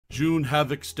June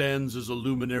Havoc stands as a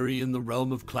luminary in the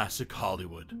realm of classic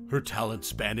Hollywood, her talent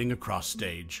spanning across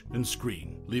stage and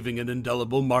screen, leaving an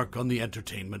indelible mark on the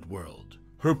entertainment world.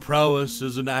 Her prowess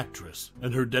as an actress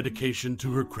and her dedication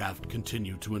to her craft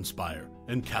continue to inspire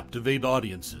and captivate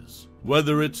audiences.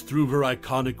 Whether it's through her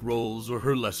iconic roles or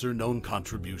her lesser-known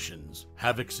contributions,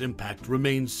 Havoc's impact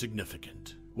remains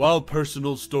significant. While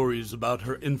personal stories about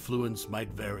her influence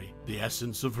might vary, the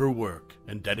essence of her work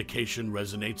and dedication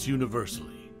resonates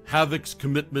universally. Havoc's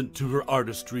commitment to her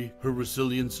artistry, her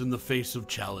resilience in the face of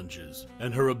challenges,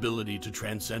 and her ability to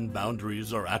transcend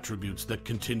boundaries are attributes that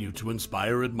continue to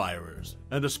inspire admirers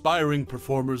and aspiring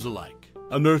performers alike.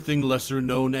 Unearthing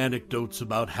lesser-known anecdotes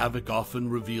about Havoc often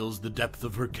reveals the depth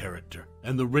of her character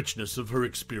and the richness of her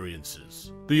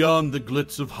experiences. Beyond the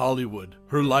glitz of Hollywood,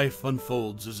 her life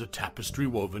unfolds as a tapestry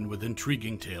woven with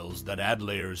intriguing tales that add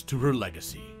layers to her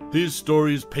legacy. These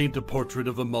stories paint a portrait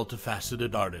of a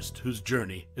multifaceted artist whose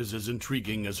journey is as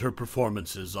intriguing as her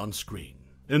performances on screen.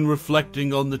 In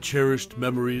reflecting on the cherished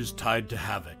memories tied to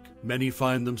Havoc, many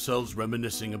find themselves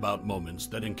reminiscing about moments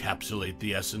that encapsulate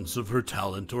the essence of her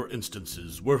talent or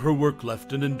instances where her work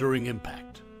left an enduring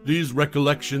impact. These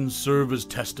recollections serve as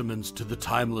testaments to the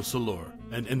timeless allure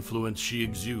and influence she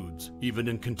exudes, even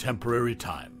in contemporary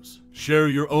times. Share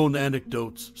your own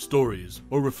anecdotes, stories,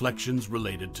 or reflections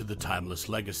related to the timeless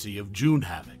legacy of June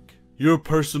Havoc. Your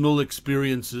personal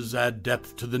experiences add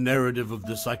depth to the narrative of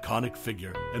this iconic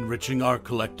figure, enriching our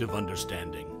collective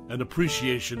understanding and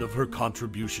appreciation of her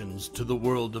contributions to the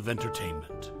world of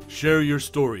entertainment. Share your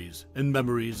stories and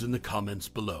memories in the comments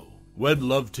below. We'd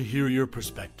love to hear your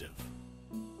perspective.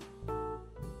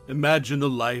 Imagine a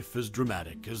life as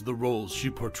dramatic as the roles she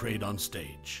portrayed on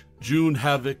stage. June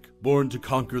Havoc, born to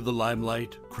conquer the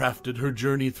limelight, crafted her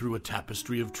journey through a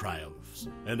tapestry of triumphs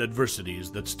and adversities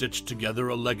that stitched together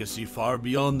a legacy far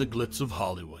beyond the glitz of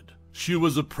Hollywood. She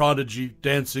was a prodigy,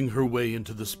 dancing her way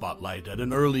into the spotlight at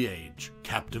an early age,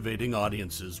 captivating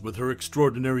audiences with her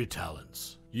extraordinary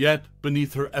talents. Yet,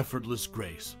 beneath her effortless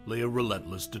grace lay a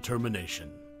relentless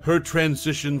determination. Her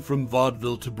transition from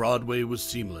vaudeville to Broadway was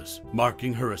seamless,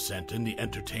 marking her ascent in the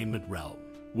entertainment realm.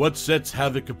 What sets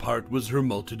Havoc apart was her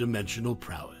multidimensional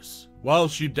prowess. While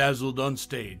she dazzled on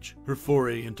stage, her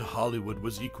foray into Hollywood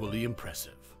was equally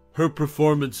impressive. Her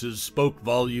performances spoke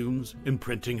volumes,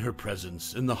 imprinting her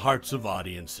presence in the hearts of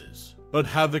audiences. But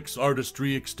Havoc's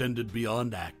artistry extended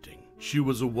beyond acting. She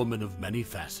was a woman of many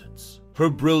facets. Her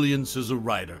brilliance as a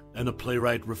writer and a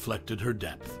playwright reflected her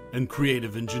depth and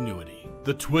creative ingenuity.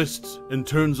 The twists and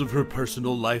turns of her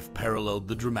personal life paralleled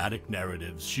the dramatic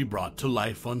narratives she brought to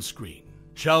life on screen.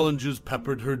 Challenges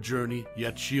peppered her journey,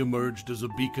 yet she emerged as a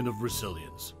beacon of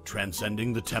resilience,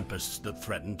 transcending the tempests that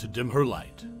threatened to dim her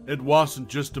light. It wasn't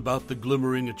just about the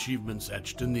glimmering achievements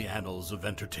etched in the annals of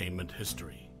entertainment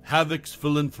history. Havoc's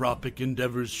philanthropic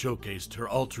endeavors showcased her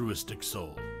altruistic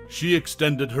soul. She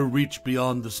extended her reach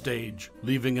beyond the stage,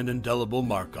 leaving an indelible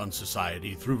mark on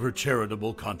society through her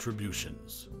charitable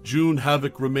contributions. June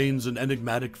Havoc remains an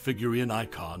enigmatic figure and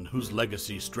icon whose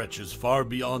legacy stretches far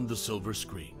beyond the silver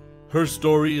screen. Her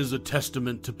story is a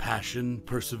testament to passion,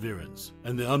 perseverance,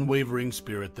 and the unwavering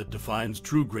spirit that defines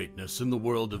true greatness in the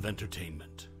world of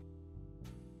entertainment.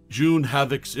 June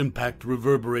Havoc's impact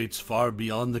reverberates far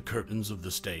beyond the curtains of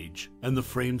the stage and the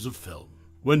frames of film.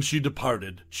 When she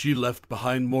departed, she left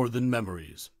behind more than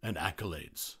memories and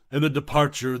accolades. In a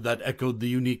departure that echoed the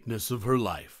uniqueness of her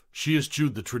life, she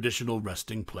eschewed the traditional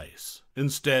resting place.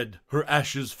 Instead, her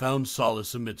ashes found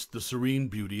solace amidst the serene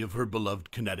beauty of her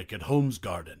beloved Connecticut home's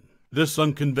garden. This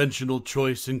unconventional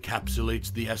choice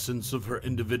encapsulates the essence of her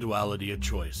individuality, a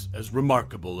choice as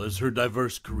remarkable as her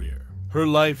diverse career. Her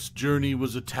life's journey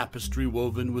was a tapestry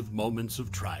woven with moments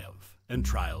of triumph and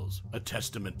trials, a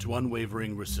testament to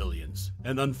unwavering resilience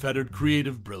and unfettered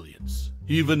creative brilliance.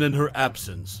 Even in her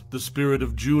absence, the spirit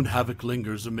of June Havoc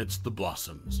lingers amidst the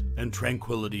blossoms and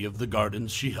tranquility of the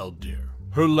gardens she held dear.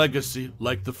 Her legacy,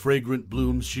 like the fragrant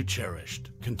blooms she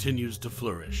cherished, continues to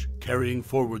flourish, carrying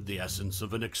forward the essence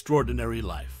of an extraordinary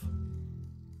life.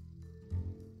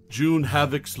 June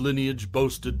Havoc's lineage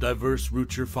boasted diverse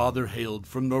roots. Her father hailed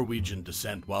from Norwegian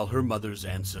descent, while her mother's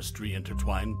ancestry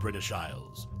intertwined British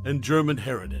Isles and German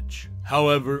heritage.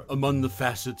 However, among the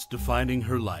facets defining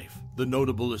her life, the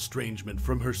notable estrangement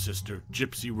from her sister,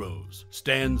 Gypsy Rose,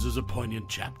 stands as a poignant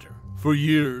chapter. For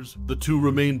years, the two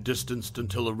remained distanced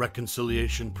until a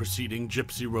reconciliation preceding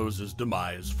Gypsy Rose's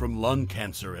demise from lung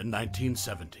cancer in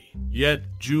 1970. Yet,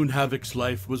 June Havoc's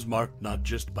life was marked not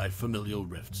just by familial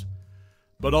rifts,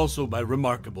 but also by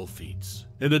remarkable feats.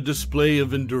 In a display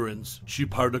of endurance, she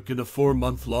partook in a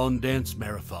 4-month-long dance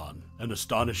marathon, an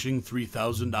astonishing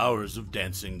 3,000 hours of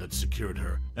dancing that secured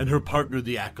her and her partner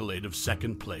the accolade of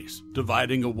second place,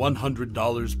 dividing a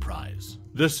 $100 prize.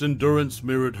 This endurance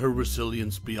mirrored her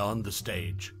resilience beyond the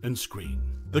stage and screen.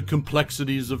 The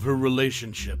complexities of her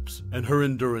relationships and her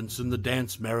endurance in the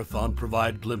dance marathon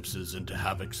provide glimpses into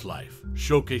Havoc's life,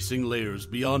 showcasing layers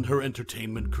beyond her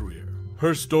entertainment career.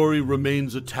 Her story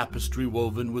remains a tapestry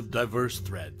woven with diverse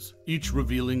threads, each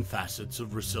revealing facets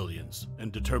of resilience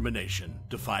and determination,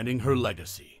 defining her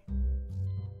legacy.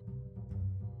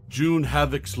 June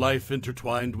Havoc's life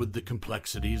intertwined with the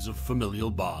complexities of familial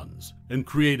bonds and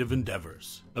creative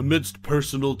endeavors. Amidst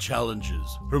personal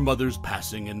challenges, her mother's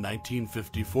passing in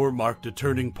 1954 marked a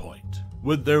turning point.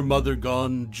 With their mother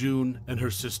gone, June and her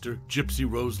sister, Gypsy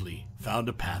Rose Lee, found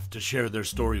a path to share their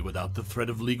story without the threat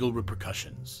of legal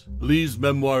repercussions. Lee's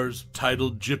memoirs,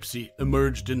 titled Gypsy,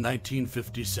 emerged in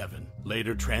 1957,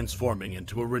 later transforming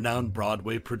into a renowned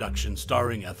Broadway production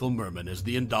starring Ethel Merman as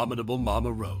the indomitable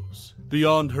Mama Rose.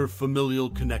 Beyond her familial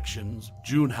connections,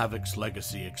 June Havoc's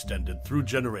legacy extended through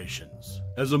generations.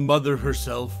 As a mother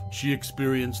herself, she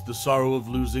experienced the sorrow of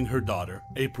losing her daughter,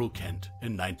 April Kent,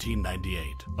 in 1998,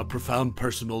 a profound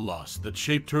personal loss that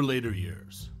shaped her later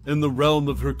years. In the realm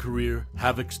of her career,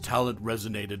 Havoc's talent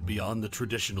resonated beyond the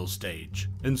traditional stage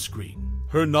and screen.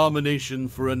 Her nomination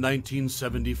for a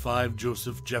 1975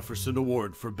 Joseph Jefferson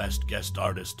Award for Best Guest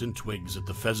Artist in Twigs at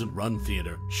the Pheasant Run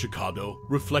Theatre, Chicago,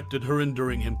 reflected her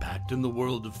enduring impact in the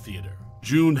world of theater.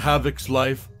 June Havoc's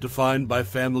life, defined by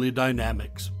family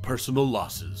dynamics, personal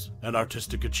losses, and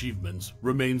artistic achievements,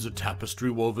 remains a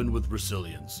tapestry woven with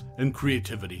resilience and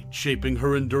creativity, shaping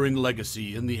her enduring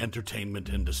legacy in the entertainment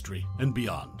industry and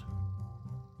beyond.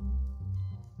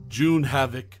 June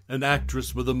Havoc, an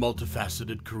actress with a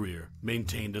multifaceted career,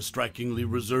 maintained a strikingly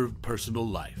reserved personal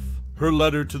life. Her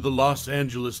letter to the Los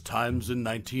Angeles Times in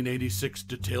 1986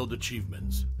 detailed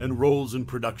achievements and roles in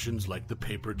productions like The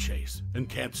Paper Chase and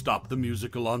Can't Stop the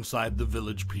Music alongside the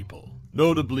Village People.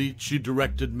 Notably, she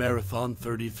directed Marathon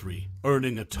 33,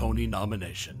 earning a Tony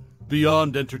nomination.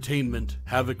 Beyond entertainment,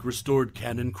 Havoc restored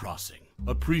Cannon Crossing,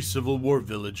 a pre-Civil War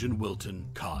village in Wilton,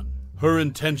 Con. Her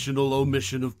intentional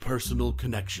omission of personal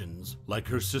connections, like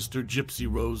her sister Gypsy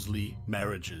Rose Lee,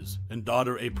 marriages, and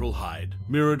daughter April Hyde,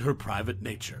 mirrored her private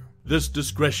nature. This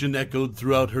discretion echoed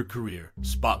throughout her career,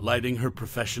 spotlighting her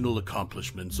professional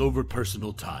accomplishments over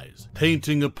personal ties,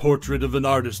 painting a portrait of an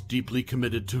artist deeply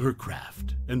committed to her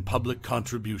craft and public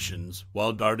contributions,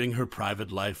 while guarding her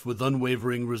private life with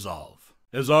unwavering resolve.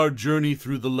 As our journey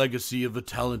through the legacy of a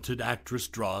talented actress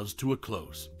draws to a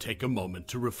close, take a moment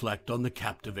to reflect on the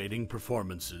captivating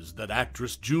performances that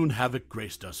actress June Havoc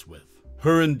graced us with.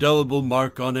 Her indelible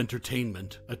mark on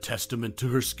entertainment, a testament to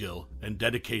her skill and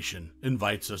dedication,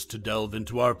 invites us to delve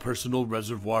into our personal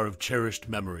reservoir of cherished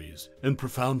memories and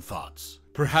profound thoughts.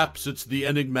 Perhaps it's the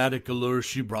enigmatic allure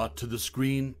she brought to the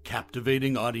screen,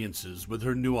 captivating audiences with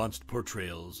her nuanced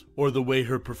portrayals, or the way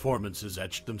her performances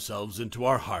etched themselves into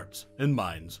our hearts and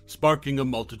minds, sparking a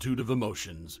multitude of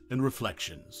emotions and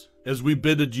reflections. As we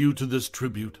bid adieu to this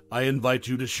tribute, I invite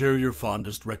you to share your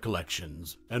fondest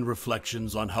recollections and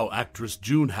reflections on how actress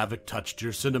June Havoc touched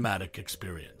your cinematic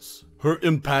experience. Her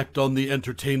impact on the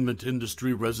entertainment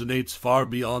industry resonates far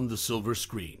beyond the silver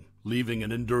screen, leaving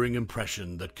an enduring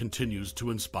impression that continues to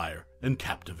inspire and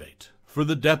captivate. For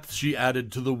the depth she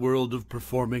added to the world of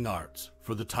performing arts,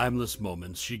 for the timeless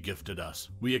moments she gifted us,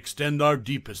 we extend our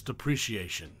deepest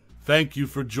appreciation. Thank you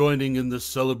for joining in this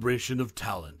celebration of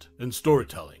talent and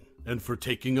storytelling, and for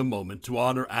taking a moment to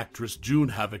honor actress June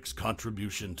Havoc's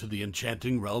contribution to the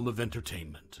enchanting realm of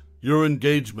entertainment. Your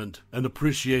engagement and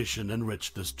appreciation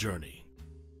enrich this journey.